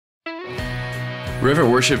River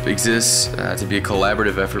Worship exists to be a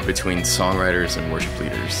collaborative effort between songwriters and worship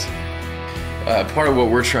leaders. Part of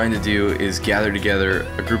what we're trying to do is gather together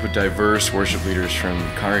a group of diverse worship leaders from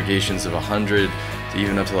congregations of 100 to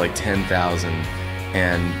even up to like 10,000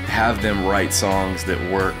 and have them write songs that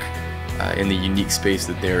work in the unique space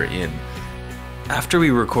that they're in. After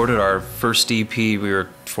we recorded our first EP, we were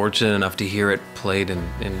fortunate enough to hear it played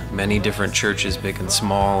in many different churches, big and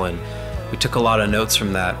small, and we took a lot of notes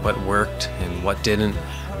from that, what worked and what didn't.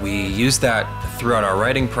 We used that throughout our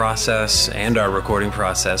writing process and our recording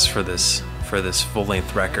process for this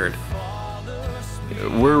full-length record.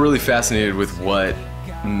 We're really fascinated with what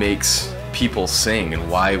makes people sing and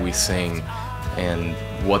why we sing and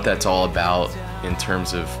what that's all about in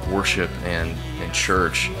terms of worship and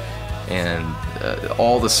church. And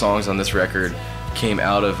all the songs on this record came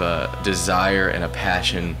out of a desire and a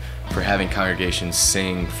passion for having congregations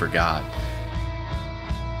sing for God.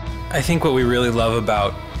 I think what we really love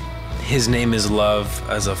about His Name is Love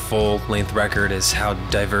as a full-length record is how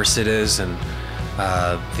diverse it is, and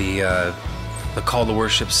the call to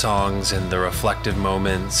worship songs and the reflective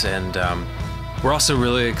moments. And we're also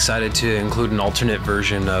really excited to include an alternate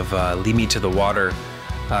version of Lead Me to the Water.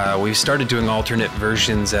 We started doing alternate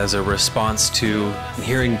versions as a response to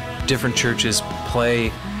hearing different churches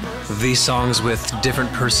play these songs with different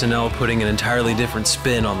personnel putting an entirely different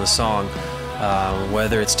spin on the song.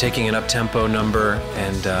 Whether it's taking an up-tempo number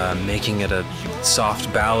and making it a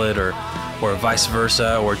soft ballad or vice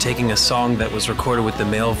versa, or taking a song that was recorded with the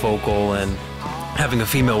male vocal and having a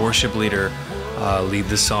female worship leader lead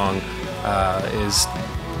the song is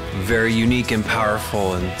very unique and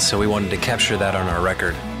powerful, and so we wanted to capture that on our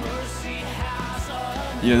record.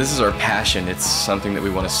 You know, this is our passion. It's something that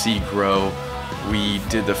we want to see grow. We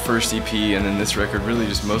did the first EP and then this record really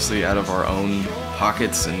just mostly out of our own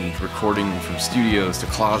pockets and recording from studios to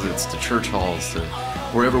closets to church halls to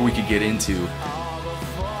wherever we could get into.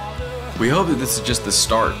 We hope that this is just the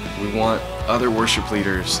start. We want other worship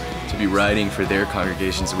leaders to be writing for their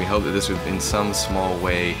congregations, and we hope that this would in some small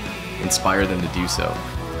way inspire them to do so.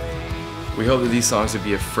 We hope that these songs would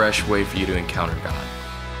be a fresh way for you to encounter God.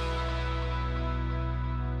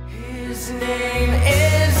 His name